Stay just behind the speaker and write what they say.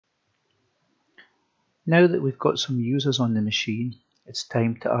Now that we've got some users on the machine, it's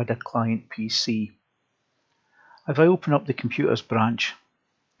time to add a client PC. If I open up the computers branch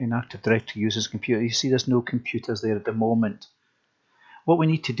in Active Directory users computer, you see there's no computers there at the moment. What we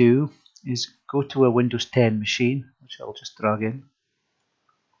need to do is go to a Windows 10 machine, which I'll just drag in.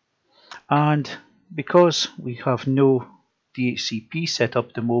 And because we have no DHCP set up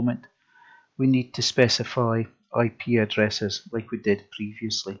at the moment, we need to specify IP addresses like we did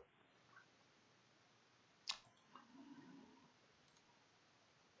previously.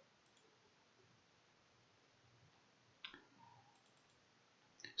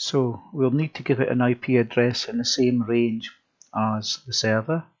 So we'll need to give it an IP address in the same range as the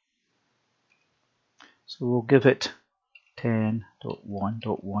server. So we'll give it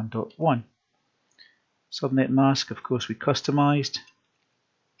 10.1.1.1. Subnet mask, of course, we customized.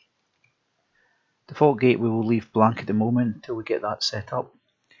 Default gateway we'll leave blank at the moment until we get that set up.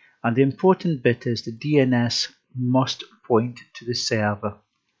 And the important bit is the DNS must point to the server.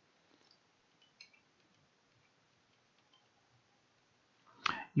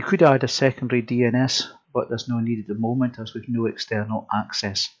 You could add a secondary DNS, but there's no need at the moment as we've no external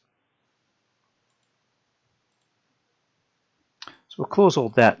access. So we'll close all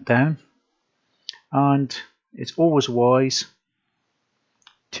that down, and it's always wise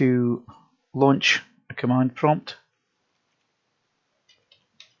to launch a command prompt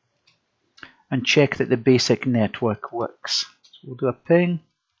and check that the basic network works. So we'll do a ping.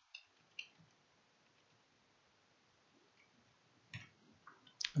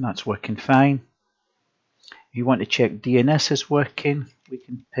 And that's working fine. If you want to check DNS is working, we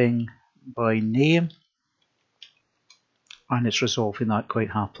can ping by name, and it's resolving that quite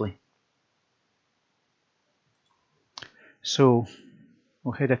happily. So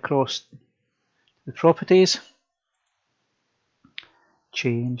we'll head across to the properties,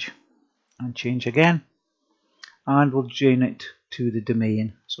 change and change again, and we'll join it to the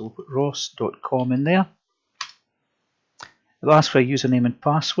domain. So we'll put ross.com in there. It'll ask for a username and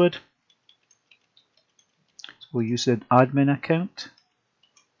password. So we'll use an admin account.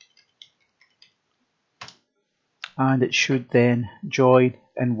 And it should then join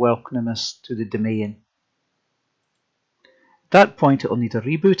and welcome us to the domain. At that point, it'll need a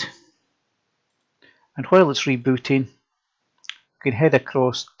reboot. And while it's rebooting, we can head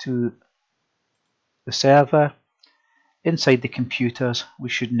across to the server. Inside the computers, we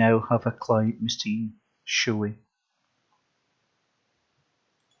should now have a client machine showing.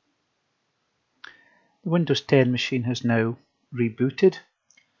 The Windows 10 machine has now rebooted,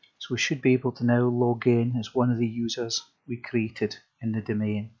 so we should be able to now log in as one of the users we created in the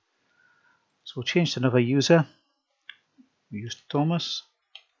domain. So we'll change to another user. We use Thomas,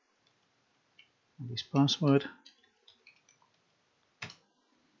 his password,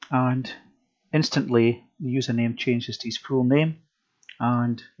 and instantly the username changes to his full name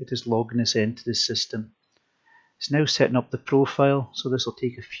and it is logging us into the system. It's now setting up the profile, so this will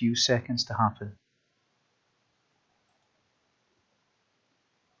take a few seconds to happen.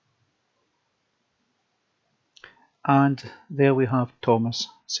 And there we have Thomas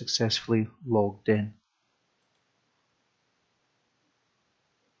successfully logged in.